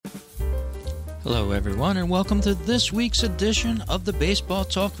Hello, everyone, and welcome to this week's edition of the Baseball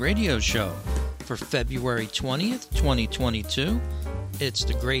Talk Radio Show for February 20th, 2022. It's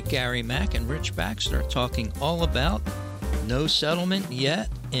the great Gary Mack and Rich Baxter talking all about no settlement yet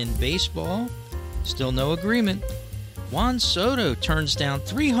in baseball, still no agreement. Juan Soto turns down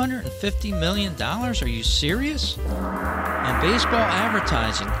 $350 million. Are you serious? And baseball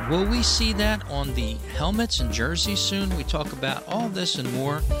advertising. Will we see that on the helmets and jerseys soon? We talk about all this and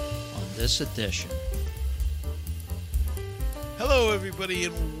more on this edition. Hello, everybody,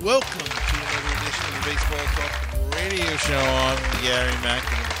 and welcome to another edition of the Baseball Talk Radio Show. I'm Gary Mack,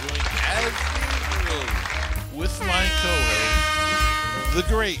 and I'm joined, as usual, with my co-host, the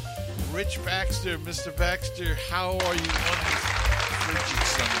great Rich Baxter. Mr. Baxter, how are you on this frigid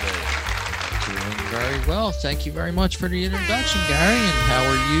Sunday? Doing very well. Thank you very much for the introduction, Gary. And how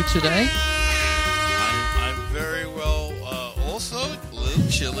are you today? I'm very well. Also, a little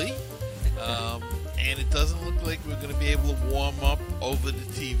chilly. And it doesn't look like we're going to be able to warm up over the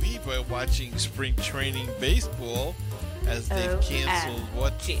TV by watching spring training baseball, as they've canceled,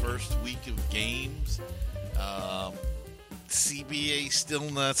 first week of games. CBA still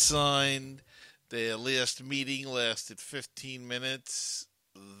not signed. Their last meeting lasted 15 minutes,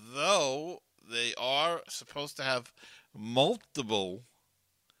 though they are supposed to have multiple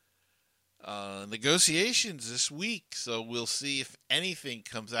negotiations this week, so we'll see if anything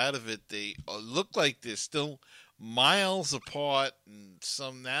comes out of it. They look like they're still miles apart, and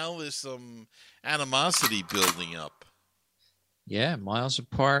there's some animosity building up. Yeah, miles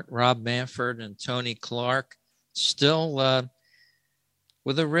apart. Rob Manfred and Tony Clark still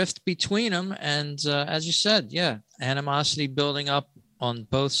with a rift between them, and as you said, yeah, animosity building up on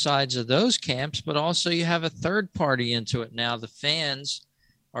both sides of those camps, but also you have a third party into it now. The fans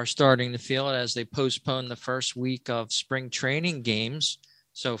are starting to feel it as they postpone the first week of spring training games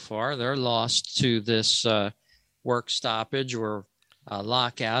so far. They're lost to this work stoppage or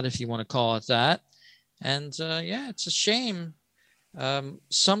lockout, if you want to call it that. And, yeah, it's a shame.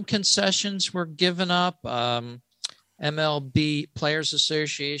 Some concessions were given up. MLB Players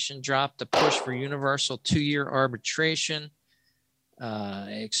Association dropped the push for universal 2-year arbitration,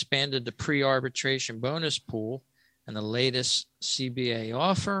 expanded the pre-arbitration bonus pool, and the latest CBA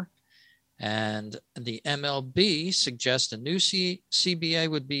offer, and the MLB suggests a new CBA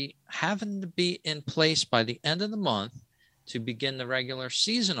would be having to be in place by the end of the month to begin the regular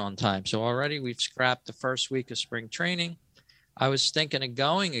season on time. So already we've scrapped the first week of spring training. I was thinking of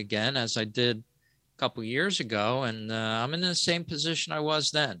going again, as I did a couple years ago, and I'm in the same position I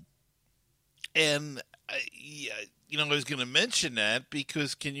was then. And, I was going to mention that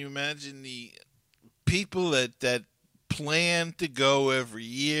because can you imagine the people that plan to go every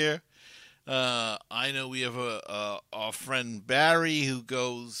year? I know we have our friend Barry who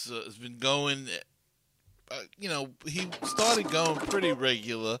has been going. He started going pretty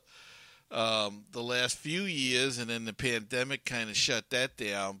regular the last few years, and then the pandemic kind of shut that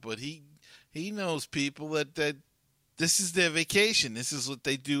down. But he knows people that this is their vacation. This is what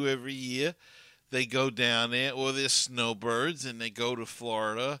they do every year. They go down there, or they're snowbirds, and they go to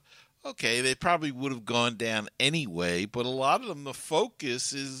Florida. Okay, they probably would have gone down anyway, but a lot of them, the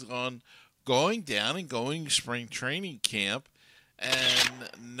focus is on going down and going to spring training camp, and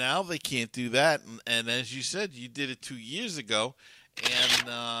now they can't do that. And as you said, you did it 2 years ago,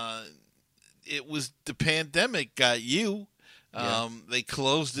 and it was the pandemic got you. Yeah. They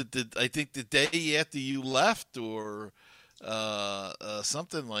closed it, I think, the day after you left, or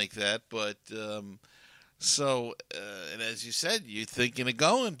something like that, but... So, and as you said, you're thinking of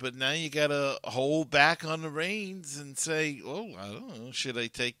going, but now you got to hold back on the reins and say, oh, I don't know, should I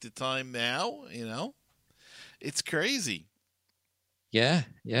take the time now? It's crazy. Yeah.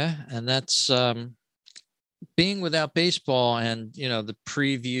 And that's being without baseball, and, the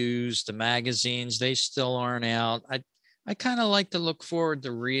previews, the magazines, they still aren't out. I kind of like to look forward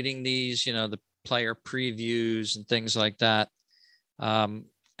to reading these, the player previews and things like that. And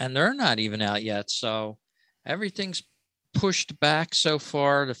they're not even out yet. So everything's pushed back so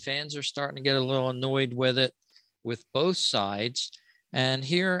far. The fans are starting to get a little annoyed with it, with both sides. And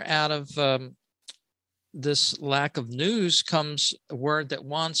here, out of this lack of news, comes a word that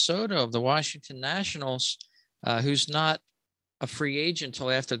Juan Soto of the Washington Nationals, who's not a free agent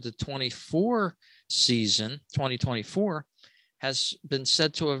until after the 2024, has been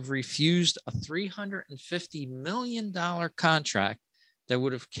said to have refused a $350 million contract that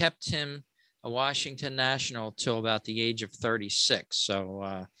would have kept him a Washington National till about the age of 36.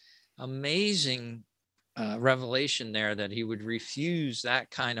 So amazing revelation there that he would refuse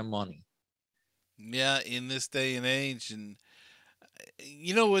that kind of money. Yeah, in this day and age. And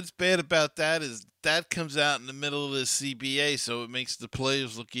you know what's bad about that is that comes out in the middle of the CBA, so it makes the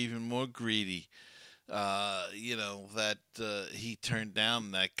players look even more greedy. That he turned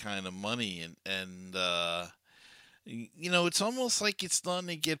down that kind of money, and it's almost like it's starting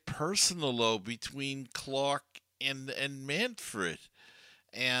to get personal though between Clark and Manfred.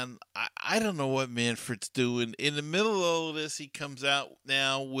 And I don't know what Manfred's doing. In the middle of all of this, he comes out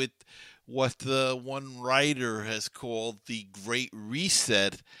now with what the one writer has called the Great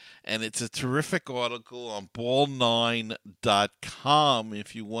Reset. And it's a terrific article on ball9.com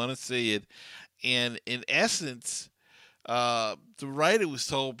if you want to see it. And in essence, the writer was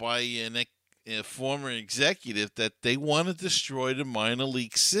told by a former executive that they want to destroy the minor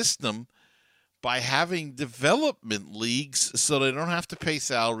league system by having development leagues so they don't have to pay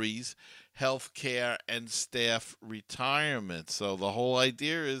salaries, health care, and staff retirement. So the whole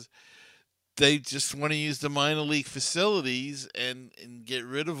idea is they just want to use the minor league facilities and get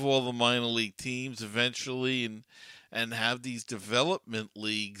rid of all the minor league teams eventually and have these development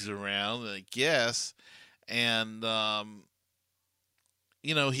leagues around, I guess. And,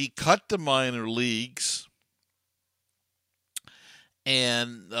 he cut the minor leagues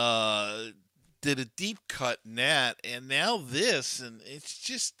and did a deep cut in that, and now this, and it's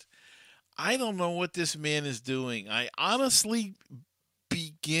just, I don't know what this man is doing. I honestly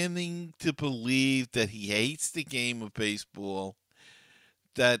beginning to believe that he hates the game of baseball,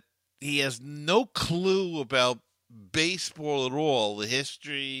 that he has no clue about baseball at all, the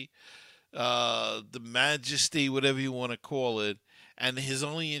history, the majesty, whatever you want to call it. And his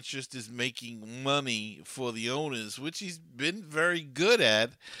only interest is making money for the owners, which he's been very good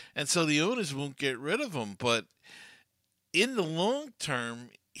at. And so the owners won't get rid of him. But in the long term,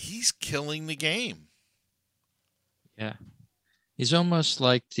 he's killing the game. Yeah. He's almost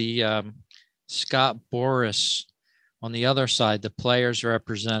like the Scott Boras on the other side, the players'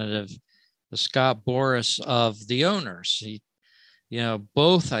 representative, the Scott Boras of the owners.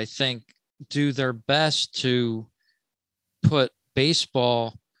 Both, I think, do their best to put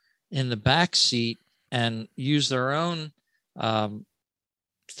baseball in the back seat and use their own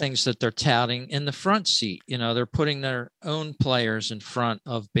things that they're touting in the front seat. They're putting their own players in front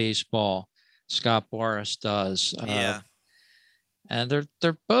of baseball. Scott Boras does. Yeah. And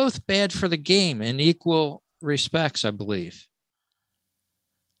they're both bad for the game in equal respects, I believe.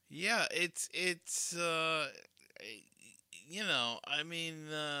 Yeah, it's I mean,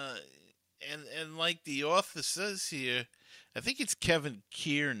 and like the author says here, I think it's Kevin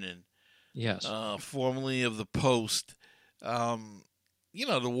Kiernan, Yes. Formerly of the Post. The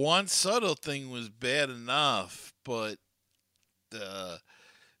Juan Soto thing was bad enough, but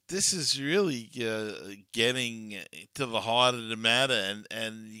this is really getting to the heart of the matter,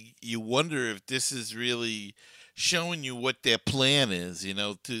 and you wonder if this is really showing you what their plan is.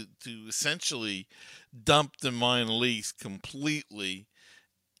 To essentially dump the minor leagues completely,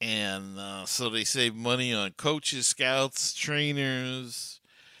 and so they save money on coaches, scouts, trainers,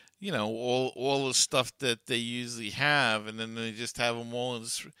 all the stuff that they usually have, and then they just have them all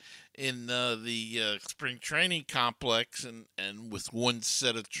in the spring training complex and with one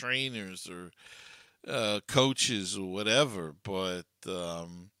set of trainers or coaches or whatever. But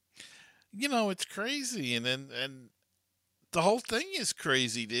it's crazy, and the whole thing is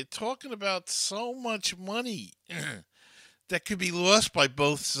crazy. They're talking about so much money that could be lost by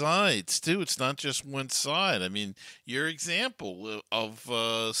both sides too. It's not just one side. I mean, your example of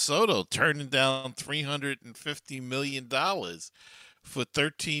Soto turning down $350 million for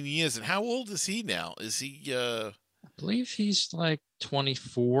 13 years, and how old is he now? Is he? I believe he's like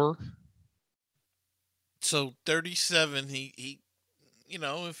 24. So 37. He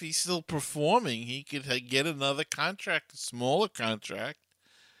if he's still performing, he could get another contract, a smaller contract,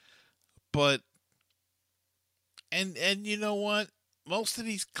 but. And you know what? Most of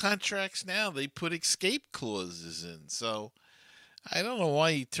these contracts now they put escape clauses in. So I don't know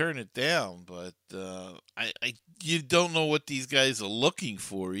why he turned it down, but you don't know what these guys are looking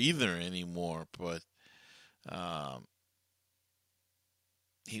for either anymore. But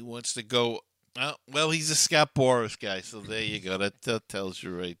he wants to go. Well, he's a Scott Boras guy, so there you go. That tells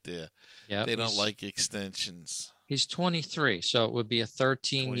you right there. Yeah, they don't like extensions. He's 23, so it would be a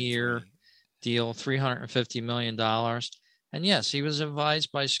 13-year deal, $350 million. And yes, he was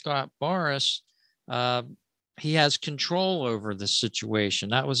advised by Scott Boras. He has control over the situation.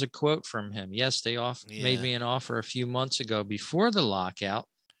 That was a quote from him. Yes, they made me an offer a few months ago before the lockout,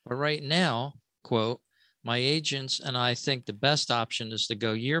 but right now, quote, my agents and I think the best option is to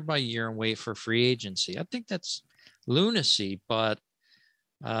go year by year and wait for free agency. I think that's lunacy, but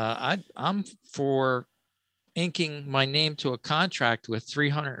I'm for inking my name to a contract with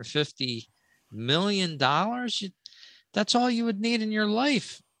 $350 million, that's all you would need in your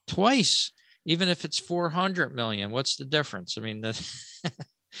life twice. Even if it's 400 million, what's the difference? I mean,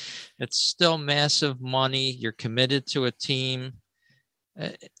 it's still massive money. You're committed to a team.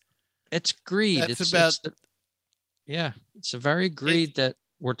 It's greed. That's about Yeah, it's a very it. greed that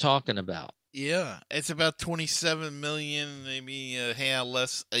we're talking about. Yeah, it's about 27 million, maybe a hair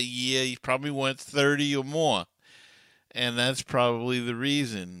less a year. He probably wants 30 or more, and that's probably the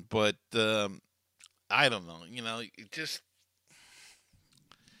reason. But I don't know. It just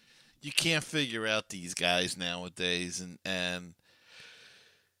you can't figure out these guys nowadays, and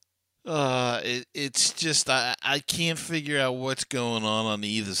it's just I can't figure out what's going on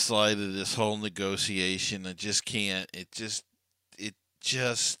either side of this whole negotiation. I just can't. It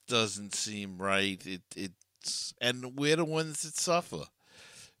just doesn't seem right. And we're the ones that suffer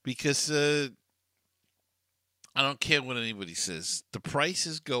because I don't care what anybody says. The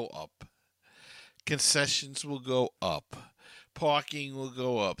prices go up, concessions will go up, parking will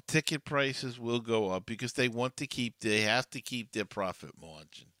go up, ticket prices will go up because they have to keep their profit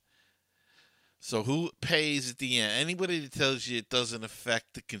margin. So who pays at the end? Anybody that tells you it doesn't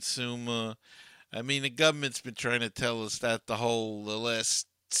affect the consumer. I mean, the government's been trying to tell us that the last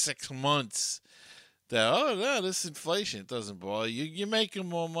 6 months that, oh no, this inflation, it doesn't bother you. You're making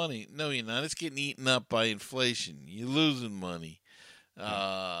more money. No, you're not. It's getting eaten up by inflation. You're losing money. Yeah.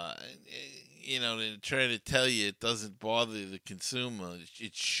 Uh, they're trying to tell you it doesn't bother the consumer.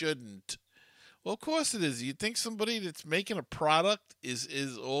 It shouldn't. Well, of course it is. You think somebody that's making a product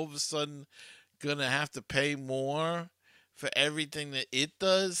is all of a sudden gonna have to pay more for everything that it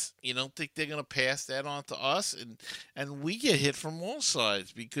does? You don't think they're gonna pass that on to us? And we get hit from all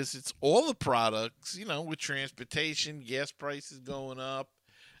sides because it's all the products, with transportation, gas prices going up,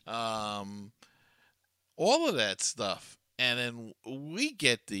 um, all of that stuff. And then we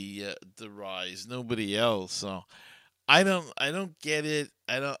get the rise, nobody else. So I don't get it.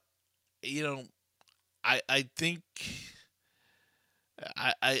 I don't you know I think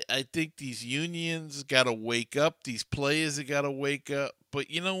I think these unions got to wake up. These players have got to wake up. But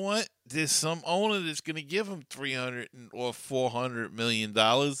you know what? There's some owner that's going to give them 300 or 400 million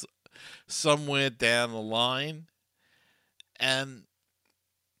dollars somewhere down the line, and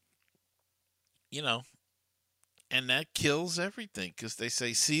you know, and that kills everything because they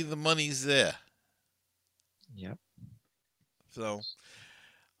say, "See, the money's there." Yep. So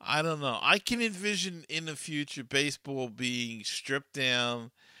I don't know. I can envision in the future baseball being stripped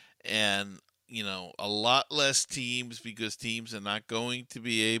down and a lot less teams because teams are not going to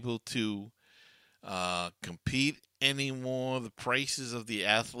be able to compete anymore. The prices of the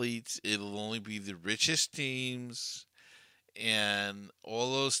athletes, it'll only be the richest teams, and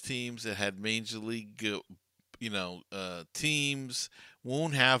all those teams that had major league teams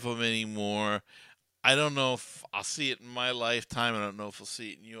won't have them anymore. I don't know if I'll see it in my lifetime. I don't know if I'll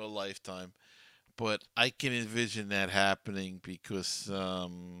see it in your lifetime, but I can envision that happening because uh,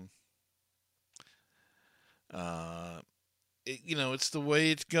 it's the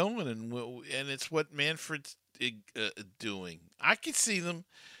way it's going, and it's what Manfred's doing. I could see them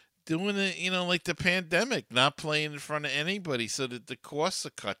doing it, like the pandemic, not playing in front of anybody so that the costs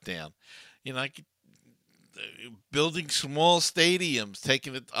are cut down. I could building small stadiums,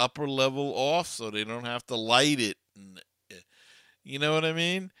 taking the upper level off so they don't have to light it. And, you know what I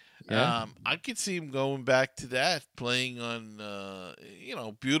mean? Yeah. I could see him going back to that, playing on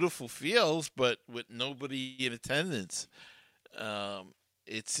beautiful fields, but with nobody in attendance.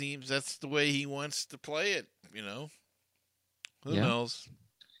 It seems that's the way he wants to play it. Who Yeah. knows?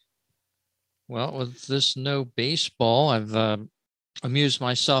 Well, with this no baseball, I've had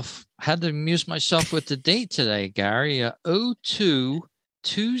to amuse myself with the date today, Gary. 02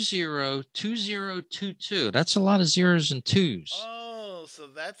 202022. That's a lot of zeros and twos. Oh, so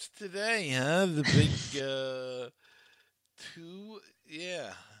that's today, huh? The big two,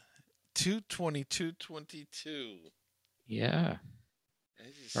 yeah, 2/22/22. Yeah. As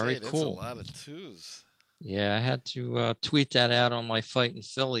you Very say, that's a cool. lot of twos. Yeah, I had to tweet that out on my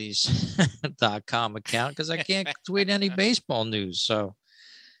fightingphillies.com account because I can't tweet any baseball news. So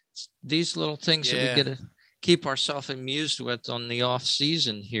these little things that we Yeah. get to keep ourselves amused with on the off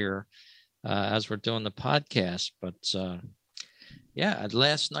season here as we're doing the podcast. But yeah,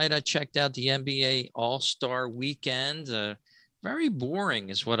 last night I checked out the NBA All-Star Weekend. Very boring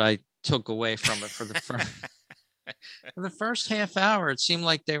is what I took away from it for the first. For the first half hour, it seemed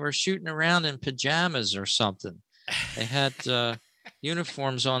like they were shooting around in pajamas or something. They had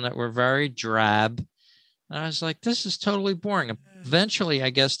uniforms on that were very drab. And I was like, this is totally boring. eventually, I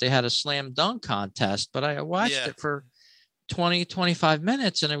guess they had a slam dunk contest, but I watched Yeah. it for 20, 25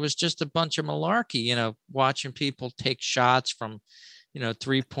 minutes and it was just a bunch of malarkey, watching people take shots from,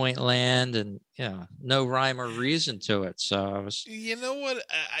 3-point land and, no rhyme or reason to it. So I was, You know what?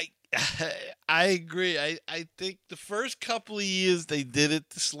 I agree. I think the first couple of years they did it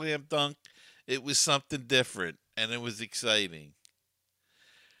to slam dunk, it was something different and it was exciting.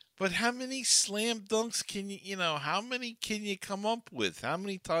 But how many slam dunks can how many can you come up with? How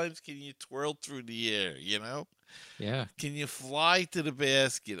many times can you twirl through the air? yeah, Can you fly to the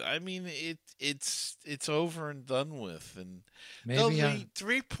basket? I mean, it's over and done with. And though maybe, the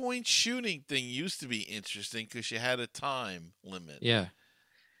 3-point shooting thing used to be interesting because you had a time limit yeah.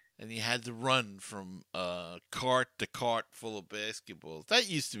 and you had to run from cart to cart full of basketballs. That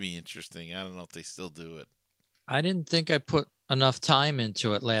used to be interesting. I don't know if they still do it. I didn't think I put enough time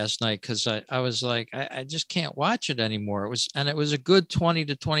into it last night because I was like, I just can't watch it anymore. It was a good 20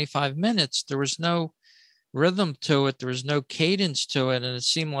 to 25 minutes. There was no rhythm to it. There was no cadence to it. And it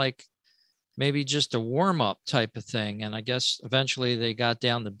seemed like maybe just a warm up type of thing. And I guess eventually they got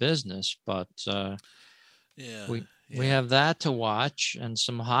down to business, but Yeah, we yeah. have that to watch and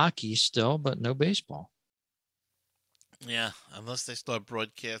some hockey still, but no baseball. Yeah, unless they start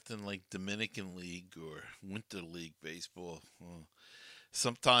broadcasting like Dominican League or Winter League baseball. Well,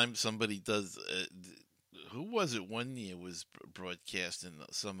 sometimes somebody does. Who was it one year was broadcasting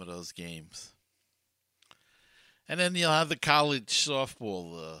some of those games? And then you'll have the college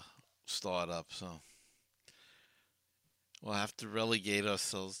softball start up. So we'll have to relegate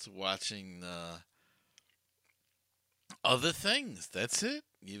ourselves to watching other things. That's it.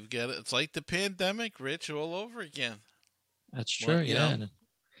 You've got it. It's like the pandemic, Rich, all over again. That's true. Well, Yeah.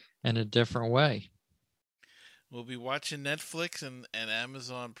 In a different way. we'll be watching Netflix and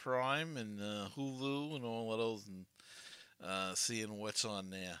Amazon Prime and Hulu and all of those and seeing what's on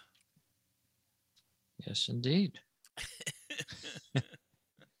there. Yes, indeed.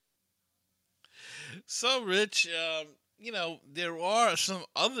 So, Rich, there are some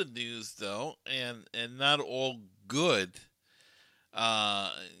other news though, and not all good.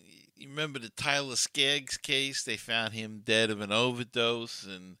 Uh, you remember the Tyler Skaggs case? They found him dead of an overdose,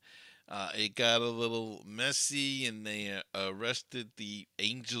 and it got a little messy, and they arrested the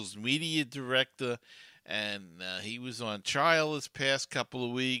Angels media director, and he was on trial this past couple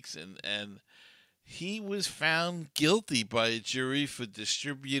of weeks, and he was found guilty by a jury for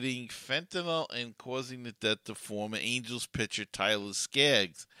distributing fentanyl and causing the death of former Angels pitcher Tyler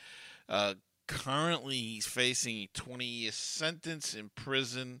Skaggs. Uh, Currently, he's facing a 20-year sentence in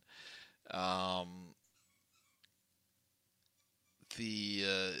prison. Um, the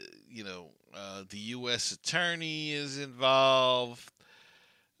U.S. attorney is involved.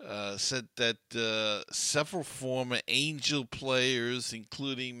 Said that several former Angel players,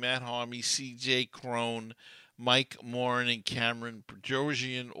 including Matt Harmey, C.J. Crone, Mike Morin, and Cameron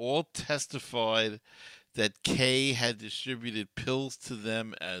Bedrosian, all testified that Kay had distributed pills to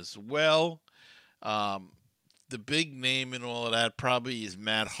them as well. Um, the big name in all of that probably is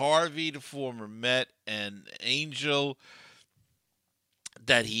Matt Harvey, the former Met and Angel,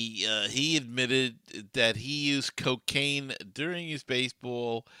 that he admitted that he used cocaine during his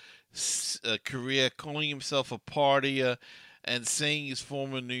baseball career, calling himself a partier and saying his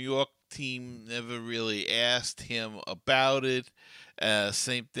former New York team never really asked him about it.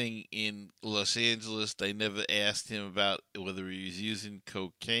 Same thing in Los Angeles. They never asked him about whether he was using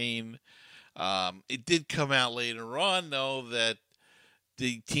cocaine. It did come out later on, though, that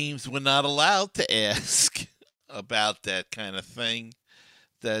the teams were not allowed to ask about that kind of thing,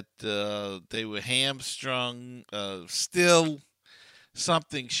 that they were hamstrung. Still,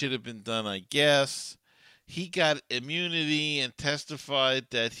 something should have been done, I guess. He got immunity and testified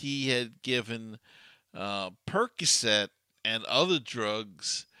that he had given Percocet and other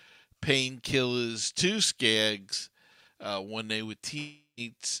drugs, painkillers, to Skaggs when they were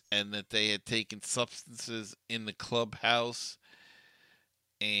teens, and that they had taken substances in the clubhouse,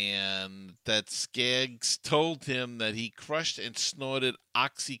 and that Skaggs told him that he crushed and snorted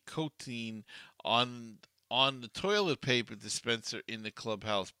oxycodone on the toilet paper dispenser in the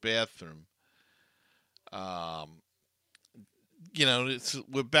clubhouse bathroom. Um,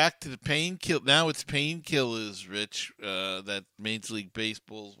 we're back to the painkiller. Now it's painkillers, Rich, that Major League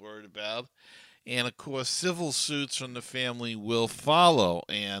Baseball's worried about. And of course, civil suits from the family will follow.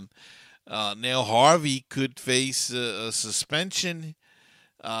 And now Harvey could face a suspension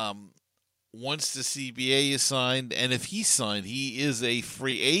once the CBA is signed. And if he's signed, he is a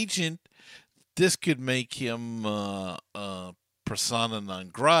free agent. This could make him persona non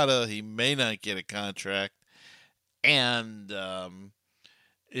grata. He may not get a contract. And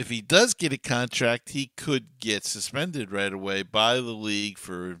if he does get a contract, he could get suspended right away by the league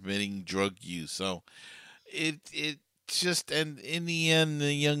for admitting drug use. So it just, and in the end,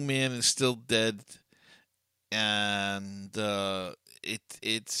 the young man is still dead, and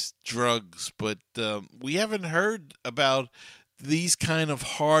it's drugs. But we haven't heard about these kind of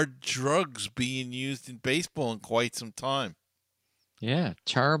hard drugs being used in baseball in quite some time. Yeah,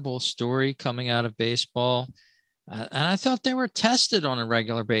 terrible story coming out of baseball. And I thought they were tested on a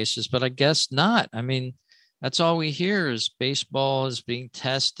regular basis, but I guess not. I mean, that's all we hear is baseball is being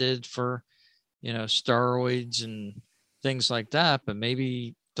tested for, steroids and things like that. But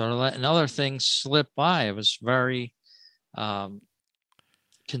maybe they're letting other things slip by. I was very um,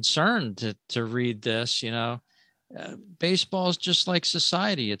 concerned to read this. Baseball is just like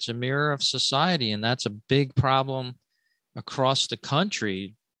society, it's a mirror of society. And that's a big problem across the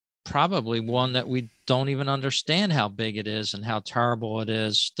country, probably one that we don't even understand how big it is and how terrible it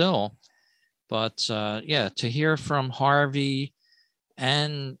is still. But yeah, to hear from Harvey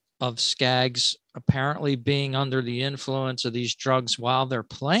and of Skaggs apparently being under the influence of these drugs while they're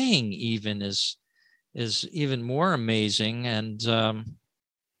playing even is even more amazing. And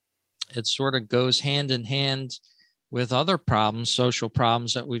it sort of goes hand in hand with other problems, social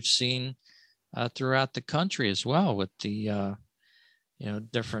problems that we've seen throughout the country as well, with the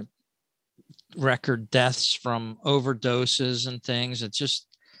different record deaths from overdoses and things.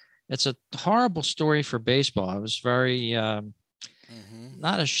 It's a horrible story for baseball. I was very Mm-hmm.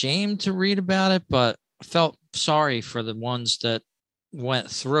 not ashamed to read about it, but felt sorry for the ones that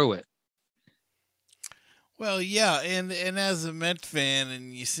went through it. Well, yeah, and as a Met fan,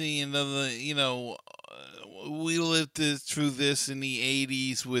 and you see another, we lived through this in the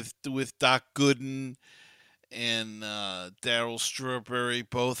 '80s with Doc Gooden and Daryl Strawberry.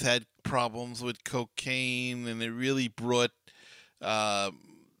 Both had problems with cocaine, and it really brought uh,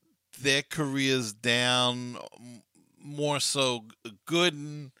 their careers down. More so,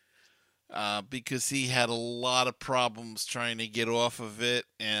 Gooden, because he had a lot of problems trying to get off of it,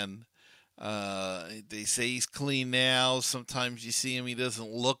 and they say he's clean now. Sometimes you see him; he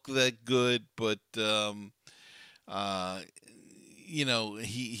doesn't look that good, but uh,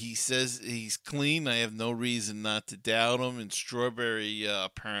 he says he's clean. I have no reason not to doubt him. And Strawberry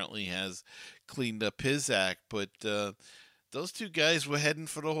apparently has cleaned up his act, but those two guys were heading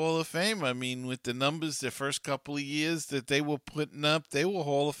for the Hall of Fame. I mean, with the numbers, their first couple of years that they were putting up, they were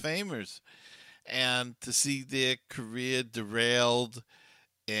Hall of Famers. And to see their career derailed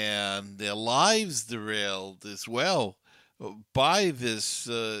and their lives derailed as well by these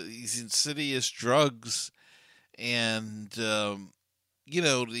insidious drugs, and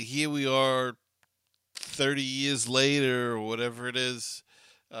here we are 30 years later, or whatever it is,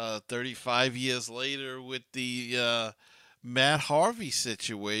 35 years later, with the Matt Harvey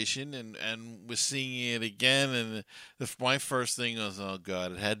situation, and we're seeing it again. And my first thing was, oh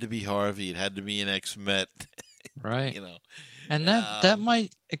God, it had to be Harvey. It had to be an ex-Met. Right. you know. And that Um,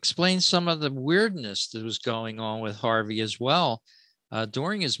 might explain some of the weirdness that was going on with Harvey as well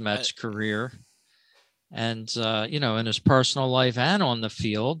during his I, Mets career, and in his personal life and on the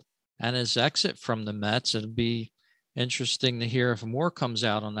field, and his exit from the Mets. It'll be interesting to hear if more comes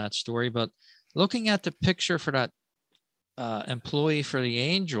out on that story. But looking at the picture for that employee for the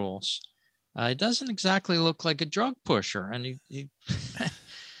Angels, it doesn't exactly look like a drug pusher. And he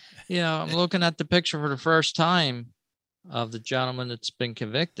I'm looking at the picture for the first time of the gentleman that's been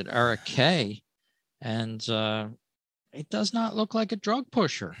convicted, Eric K. And it does not look like a drug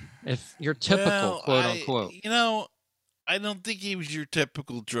pusher, if you're typical, well, quote unquote. I don't think he was your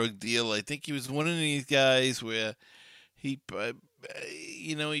typical drug dealer. I think he was one of these guys where he,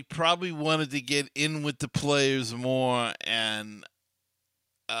 he probably wanted to get in with the players more, and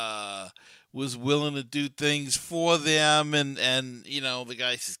uh, was willing to do things for them. And the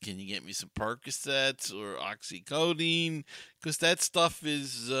guy says, "Can you get me some Percocets or oxycodone? Because that stuff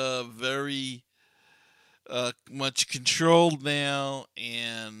is very." Much controlled now,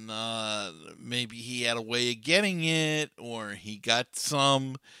 and maybe he had a way of getting it, or he got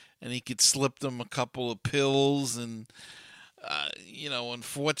some, and he could slip them a couple of pills. And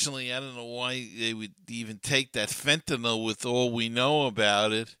unfortunately, I don't know why they would even take that fentanyl with all we know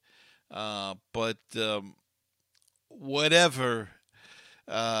about it. But whatever,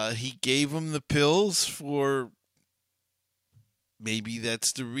 he gave him the pills for. Maybe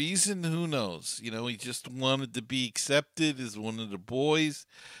that's the reason. Who knows? He just wanted to be accepted as one of the boys.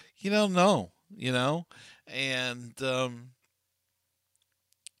 You don't know, and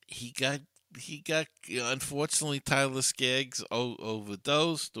he got unfortunately Tyler Skaggs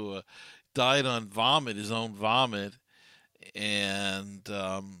overdosed, or died on vomit, his own vomit, and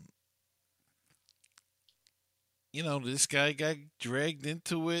this guy got dragged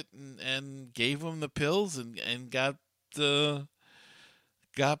into it and gave him the pills and got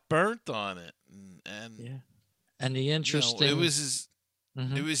burnt on it, and Yeah. And the it interesting, was his. It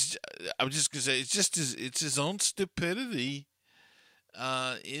mhm. was. I was just gonna say it's his own stupidity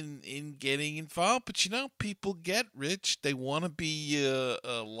in getting involved. But people get rich. They want to be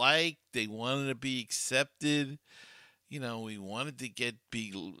liked. They wanted to be accepted. We wanted to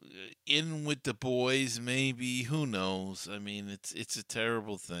be in with the boys. Maybe, who knows? I mean, it's a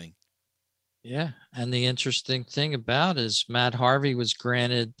terrible thing. Yeah. And the interesting thing about is Matt Harvey was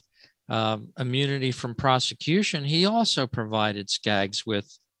granted immunity from prosecution. He also provided Skaggs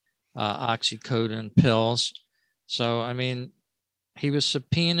with oxycodone pills. So, I mean, he was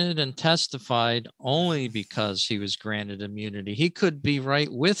subpoenaed and testified only because he was granted immunity. He could be right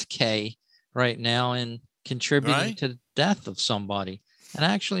with Kay right now and contributing Right? to the death of somebody. And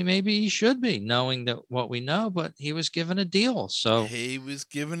actually, maybe he should be, knowing that what we know, but he was given a deal. So, He was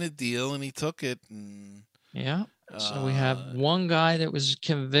given a deal and he took it. And yeah. So we have uh, one guy that was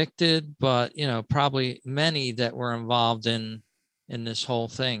convicted, but probably many that were involved in this whole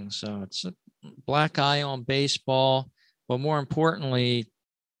thing. So it's a black eye on baseball, but more importantly,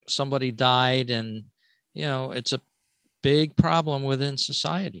 somebody died, and it's a big problem within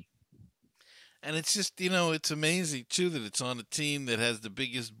society. and it's just it's amazing too that it's on a team that has the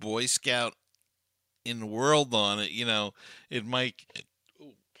biggest Boy Scout in the world on it. It Mike.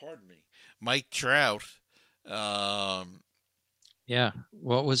 Oh, pardon me, Mike Trout. Um, Yeah.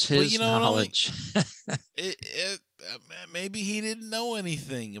 What was but his it only knowledge? maybe he didn't know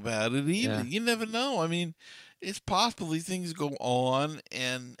anything about it either. Yeah. You never know. I mean, it's possible these things go on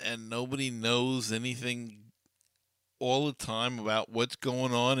and nobody knows anything all the time about what's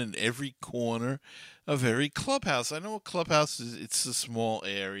going on in every corner of every clubhouse. I know a clubhouse it's a small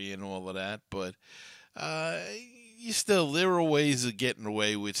area and all of that, but uh, there are ways of getting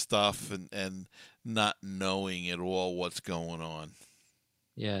away with stuff and not knowing at all what's going on.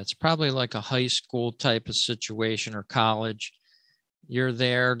 Yeah. It's probably like a high school type of situation or college. You're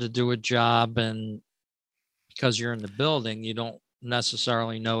there to do a job, and because you're in the building, you don't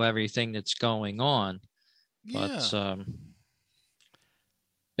necessarily know everything that's going on. Yeah. But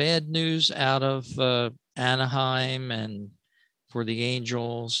bad news out of Anaheim and for the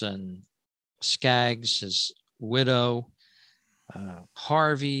Angels and Skaggs, his widow,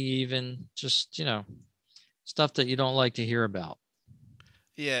 Harvey, even just, stuff that you don't like to hear about.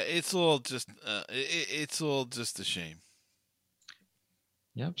 Yeah, it's all just a shame.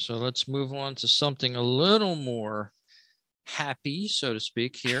 Yep. So let's move on to something a little more happy, so to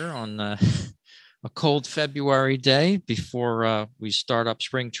speak, here on a cold February day before we start up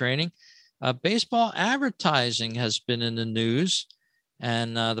spring training. Baseball advertising has been in the news,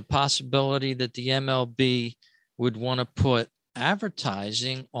 and the possibility that the MLB would want to put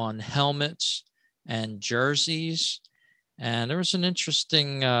advertising on helmets and jerseys. And there was an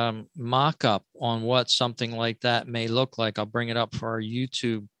interesting mock up on what something like that may look like. I'll bring it up for our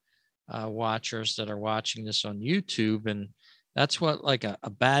YouTube watchers that are watching this on YouTube. And that's what like a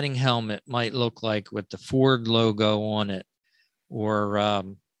batting helmet might look like with the Ford logo on it, or,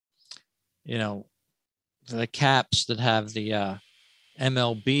 you know, the caps that have the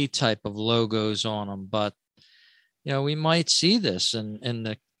MLB type of logos on them. But, we might see this in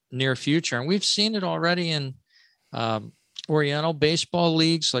the near future. And we've seen it already in um, Oriental baseball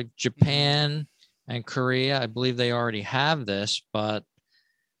leagues like Hmm. Japan and Korea. I believe they already have this, but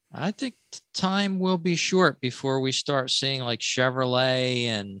I think time will be short before we start seeing like Chevrolet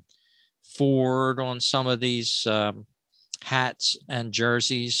and Ford on some of these hats and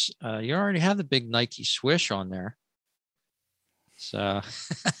jerseys. You already have the big Nike swish on there. So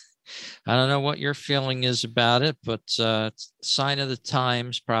I don't know what your feeling is about it, but it's a sign of the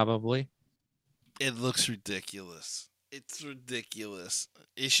times, probably. It looks ridiculous. It's ridiculous.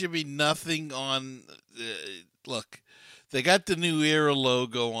 It should be nothing on. Look, they got the new era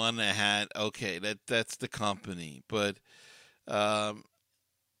logo on the hat. Okay, that's the company, but um,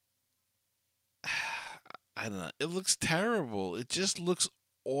 I don't know. It looks terrible. It just looks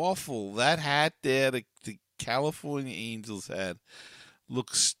awful. That hat there, the California Angels hat,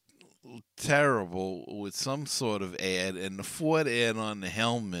 looks terrible with some sort of ad, and the Ford ad on the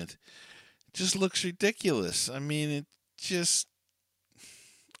helmet just looks ridiculous. I mean, it just,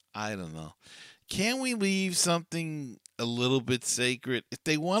 I don't know. Can we leave something a little bit sacred? If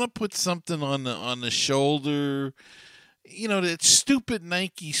they want to put something on the shoulder, that stupid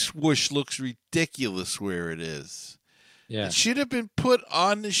Nike swoosh looks ridiculous where it is. It Yeah. should have been put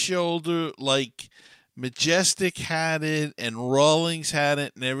on the shoulder like Majestic had it and Rawlings had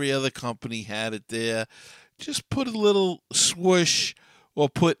it and every other company had it there. Just put a little swoosh or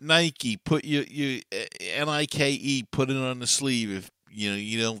put Nike, put your Nike, put it on the sleeve if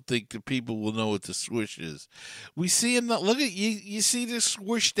you don't think the people will know what the swoosh is. We see in the look at you see the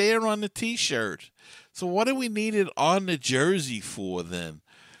swoosh there on the t-shirt. So what do we need it on the jersey for then?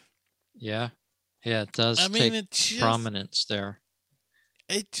 Yeah. Yeah. It I does mean take prominence there.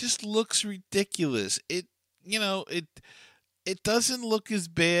 it just looks ridiculous. It doesn't look as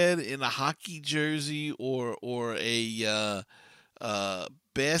bad in a hockey jersey or a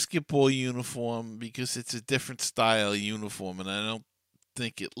basketball uniform because it's a different style uniform, and I don't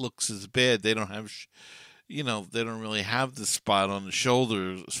think it looks as bad. They don't have, they don't really have the spot on the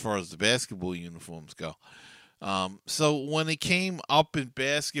shoulder as far as the basketball uniforms go. So when it came up in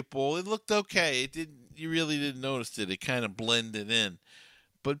basketball, it looked okay. It didn't. You really didn't notice it. It kind of blended in.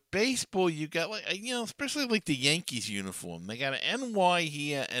 But baseball, you got especially like the Yankees uniform. They got an NY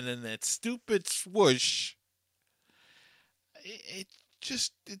here, and then that stupid swoosh.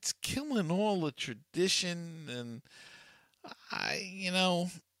 It's killing all the tradition, and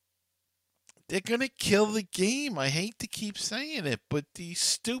they're gonna kill the game. I hate to keep saying it, but these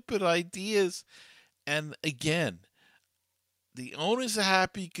stupid ideas, and again, the owners are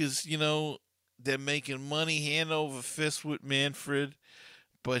happy because they're making money hand over fist with Manfred,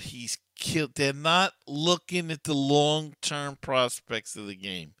 but he's killed. They're not looking at the long term prospects of the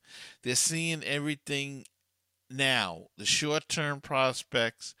game. They're seeing everything now, the short term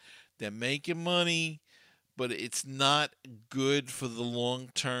prospects. They're making money, but it's not good for the long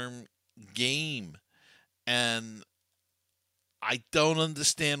term game. And I don't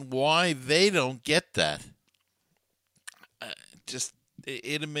understand why they don't get that. Just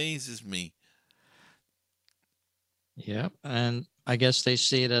it amazes me. Yeah. And I guess they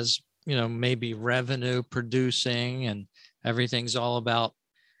see it as, maybe revenue producing, and everything's all about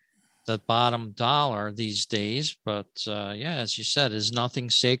the bottom dollar these days. But yeah, as you said, is nothing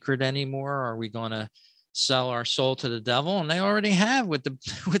sacred anymore? Are we going to sell our soul to the devil? And they already have with the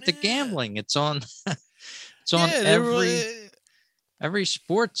with the Yeah, gambling. It's on it's on yeah, they're every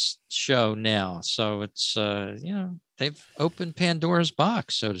sports show now. So it's they've opened Pandora's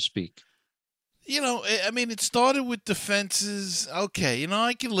box, so to speak. I mean, it started with defenses. Okay,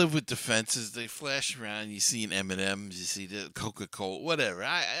 I can live with defenses. They flash around. You see an M&M's, you see the Coca-Cola, whatever.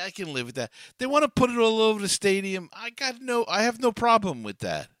 I can live with that. They want to put it all over the stadium. I have no problem with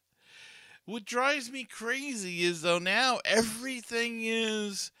that. What drives me crazy is though now everything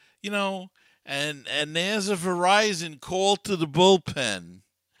is, and there's a Verizon call to the bullpen.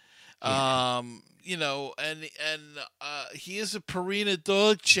 Yeah. And here's a Purina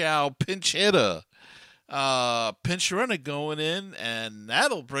dog chow pinch hitter, pinch runner going in, and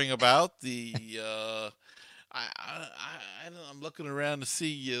that'll bring about the. I'm looking around to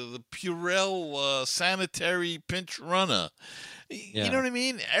see the Purell sanitary pinch runner. You know Yeah. what I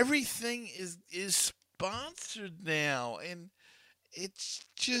mean? Everything is sponsored now, and it's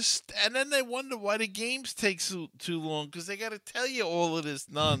just, and then they wonder why the games take too long because they got to tell you all of this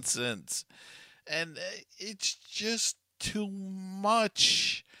nonsense, and it's just too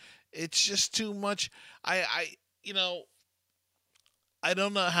much. It's just too much. I you know I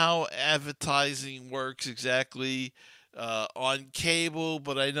don't know how advertising works exactly on cable,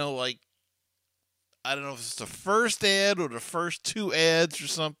 but I know I don't know if it's the first ad or the first two ads or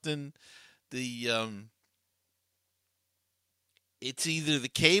something. The It's either the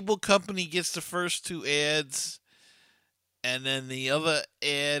cable company gets the first two ads, and then the other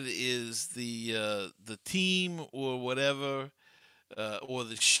ad is the team or whatever, or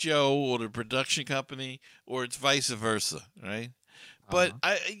the show or the production company, or it's vice versa, right? But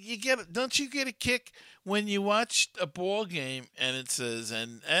Uh-huh. don't you get a kick when you watch a ball game and it says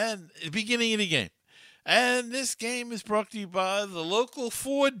and the beginning of the game, and this game is brought to you by the local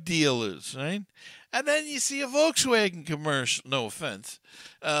Ford dealers, right? And then you see a Volkswagen commercial. No offense.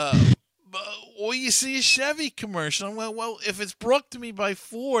 Or you see a Chevy commercial. Well, if it's brought to me by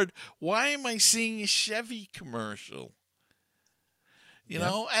Ford, why am I seeing a Chevy commercial? Yep.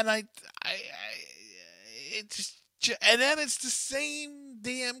 And it's and then it's the same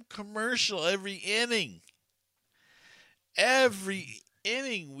damn commercial every inning. Every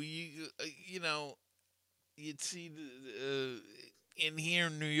inning, you'd see in here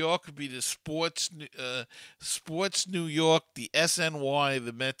in New York would be the Sports New York, the SNY,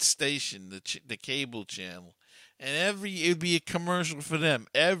 the Met station, the cable channel, and it'd be a commercial for them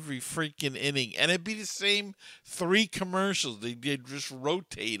every freaking inning, and it'd be the same three commercials. They'd just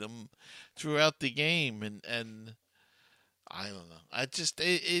rotate them throughout the game, and I don't know. It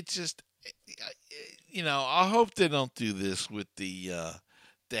just, I hope they don't do this with the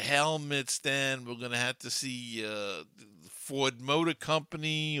helmets. Then we're gonna have to see Ford Motor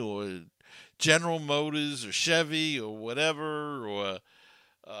Company or General Motors or Chevy or whatever, or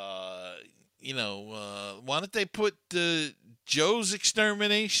uh, why don't they put Joe's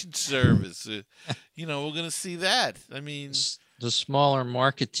Extermination Service? We're gonna see that. I mean, The smaller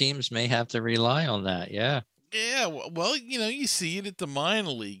market teams may have to rely on that. Yeah. yeah, well, you see it at the minor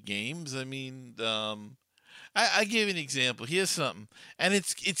league games. I mean, I give you an example. Here's something, and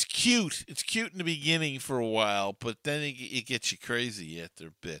it's cute. It's cute in the beginning for a while, but then it gets you crazy after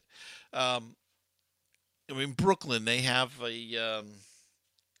a bit. Um, I mean, Brooklyn, they have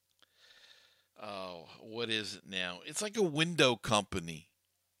oh, what is it now? It's like a window company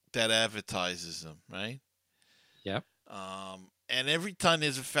that advertises them, right? Yep. And every time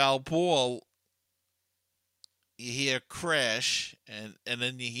there's a foul ball, you hear crash, and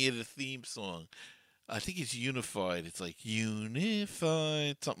then you hear the theme song. I think it's Unified. It's like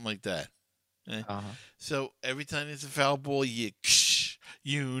Unified, something like that. Eh? Uh-huh. So every time there's a foul ball, you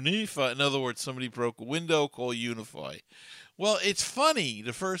Unify. In other words, somebody broke a window, call Unify. Well, it's funny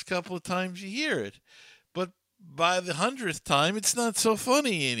the first couple of times you hear it, but by the 100th time, it's not so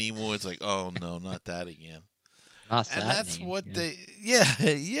funny anymore. It's like, oh no, not that again. Not And that that's name. what Yeah.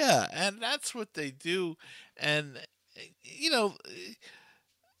 yeah, and that's what they do. And you know,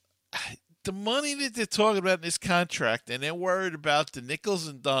 the money that they're talking about in this contract, and they're worried about the nickels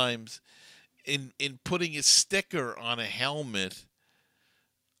and dimes in putting a sticker on a helmet.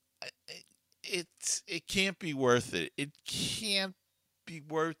 It can't be worth it. It can't be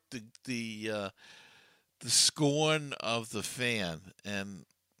worth the scorn of the fan.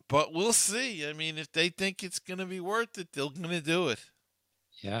 But we'll see. I mean, if they think it's going to be worth it, they're going to do it.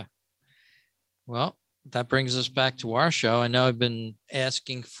 Yeah. Well, that brings us back to our show. I know I've been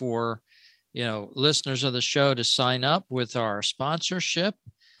asking for, listeners of the show to sign up with our sponsorship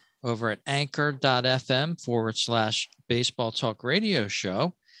over at anchor.fm/baseball talk radio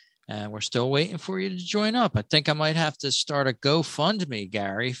show. And we're still waiting for you to join up. I think I might have to start a GoFundMe,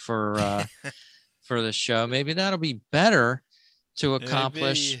 Gary, for the show. Maybe that'll be better to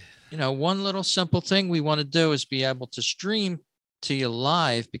accomplish. Maybe. One little simple thing we want to do is be able to stream to you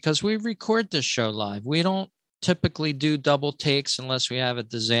live, because we record this show live. We don't typically do double takes unless we have a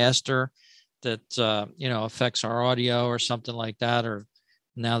disaster that affects our audio or something like that, or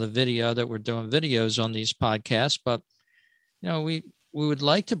now the video that we're doing videos on these podcasts. But we would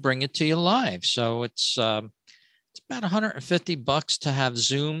like to bring it to you live. So it's about $150 to have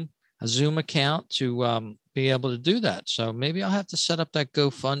a Zoom account to be able to do that. So maybe I'll have to set up that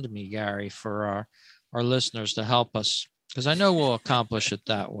GoFundMe, Gary, for our listeners to help us, because I know we'll accomplish it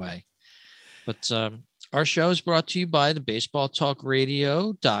that way. But our show is brought to you by the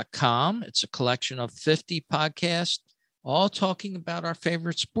baseballtalkradio.com. It's a collection of 50 podcasts, all talking about our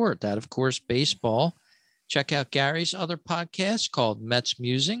favorite sport, that, of course, baseball. Check out Gary's other podcast called Mets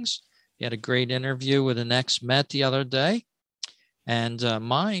Musings. He had a great interview with an ex-Met the other day. And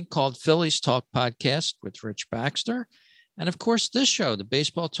mine called Phillies Talk Podcast with Rich Baxter. And, of course, this show, the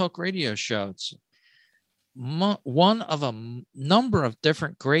Baseball Talk Radio Show. It's one of a number of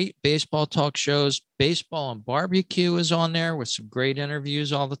different great baseball talk shows. Baseball and Barbecue is on there with some great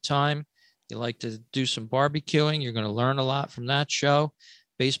interviews all the time. You like to do some barbecuing, you're going to learn a lot from that show.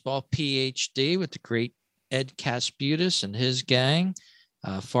 Baseball PhD with the great Ed Casputis and his gang,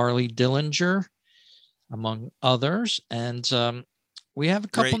 Farley Dillinger, among others. And we have a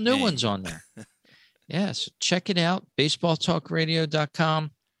couple new ones on there. Yeah, so check it out,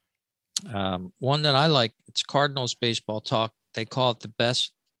 baseballtalkradio.com. One that I like, it's Cardinals Baseball Talk. They call it the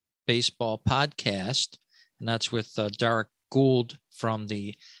Best Baseball Podcast, and that's with Derek Gould from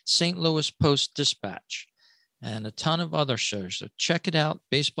the St. Louis Post-Dispatch, and a ton of other shows. So check it out,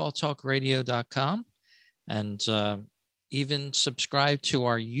 baseballtalkradio.com. And even subscribe to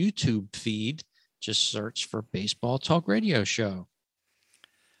our YouTube feed. Just search for Baseball Talk Radio Show.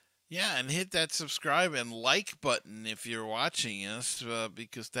 Yeah, and hit that subscribe and like button if you're watching us,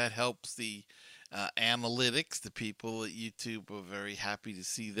 because that helps the analytics. The people at YouTube are very happy to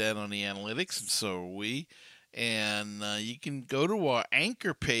see that on the analytics, and so are we. And you can go to our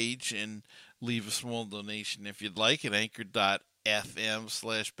Anchor page and leave a small donation if you'd like at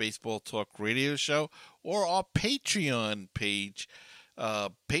anchor.fm/baseball talk radio show, or our Patreon page,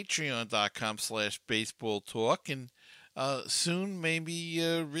 patreon.com/baseball talk. And Soon, maybe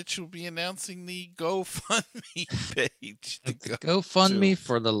Rich will be announcing the GoFundMe page to The go GoFundMe to.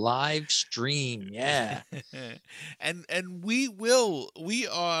 for the live stream. Yeah. And we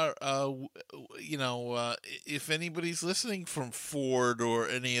are if anybody's listening from Ford or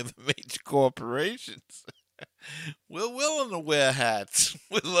any of the major corporations, we're willing to wear hats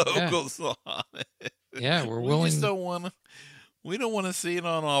with Yeah. logos on it. Yeah. We're We just willing don't want to. We don't want to see it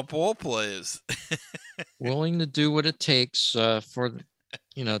on our ball players. willing to do what it takes for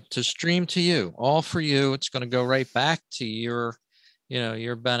to stream to you, all for you. It's going to go right back to your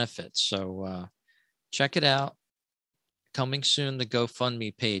benefits. So check it out. Coming soon, the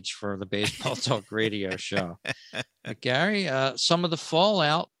GoFundMe page for the Baseball Talk Radio Show. But Gary, some of the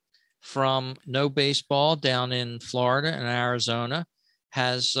fallout from no baseball down in Florida and Arizona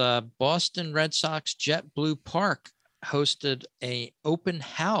has Boston Red Sox JetBlue Park hosted a open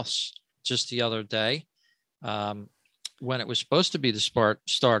house just the other day, when it was supposed to be the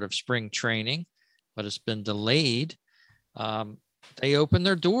start of spring training, but it's been delayed. Um, they opened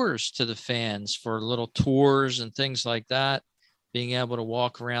their doors to the fans for little tours and things like that, being able to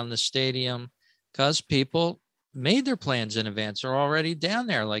walk around the stadium because people made their plans in advance, are already down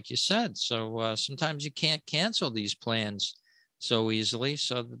there, like you said. So sometimes you can't cancel these plans so easily.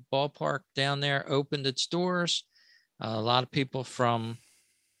 So the ballpark down there opened its doors. A lot of people from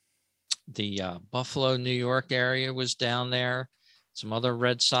the Buffalo, New York area was down there. Some other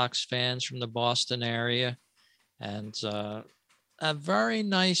Red Sox fans from the Boston area, and a very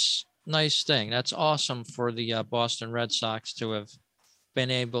nice thing. That's awesome for the Boston Red Sox to have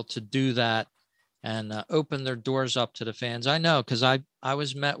been able to do that and open their doors up to the fans. I know because I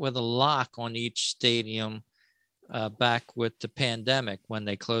was met with a lock on each stadium back with the pandemic when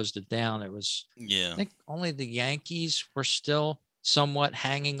they closed it down. It was, Yeah. I think, only the Yankees were still somewhat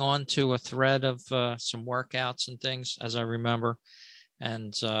hanging on to a thread of some workouts and things, as I remember.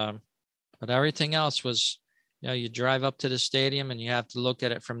 And but everything else was, you drive up to the stadium and you have to look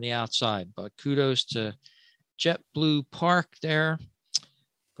at it from the outside. But kudos to JetBlue Park there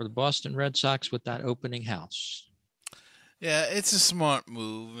for the Boston Red Sox with that opening house. Yeah, it's a smart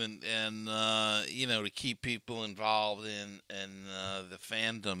move, and to keep people involved in the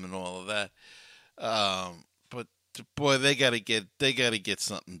fandom and all of that. But boy, they got to get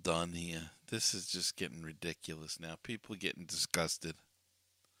something done here. This is just getting ridiculous now. People are getting disgusted.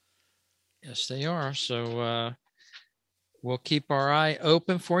 Yes, they are. So we'll keep our eye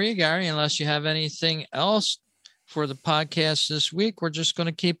open for you, Gary, unless you have anything else for the podcast this week. We're just going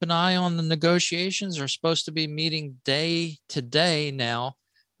to keep an eye on the negotiations. They're supposed to be meeting day to day now,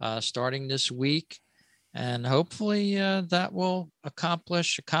 starting this week. And hopefully that will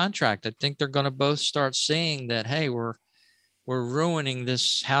accomplish a contract. I think they're going to both start seeing that, hey, we're ruining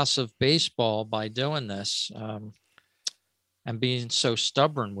this house of baseball by doing this, and being so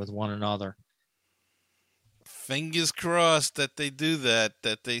stubborn with one another. Fingers crossed that they do that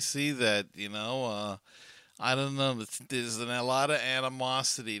they see that. I don't know. There's a lot of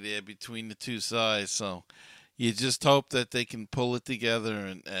animosity there between the two sides. So you just hope that they can pull it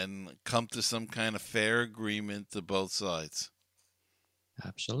together and come to some kind of fair agreement to both sides.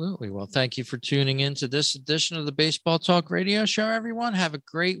 Absolutely. Well, thank you for tuning in to this edition of the Baseball Talk Radio Show, everyone. Have a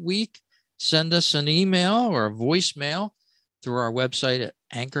great week. Send us an email or a voicemail through our website at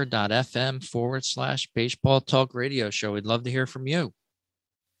anchor.fm/Baseball Talk Radio Show. We'd love to hear from you.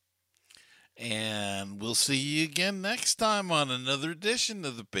 And we'll see you again next time on another edition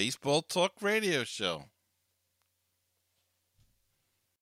of the Baseball Talk Radio Show.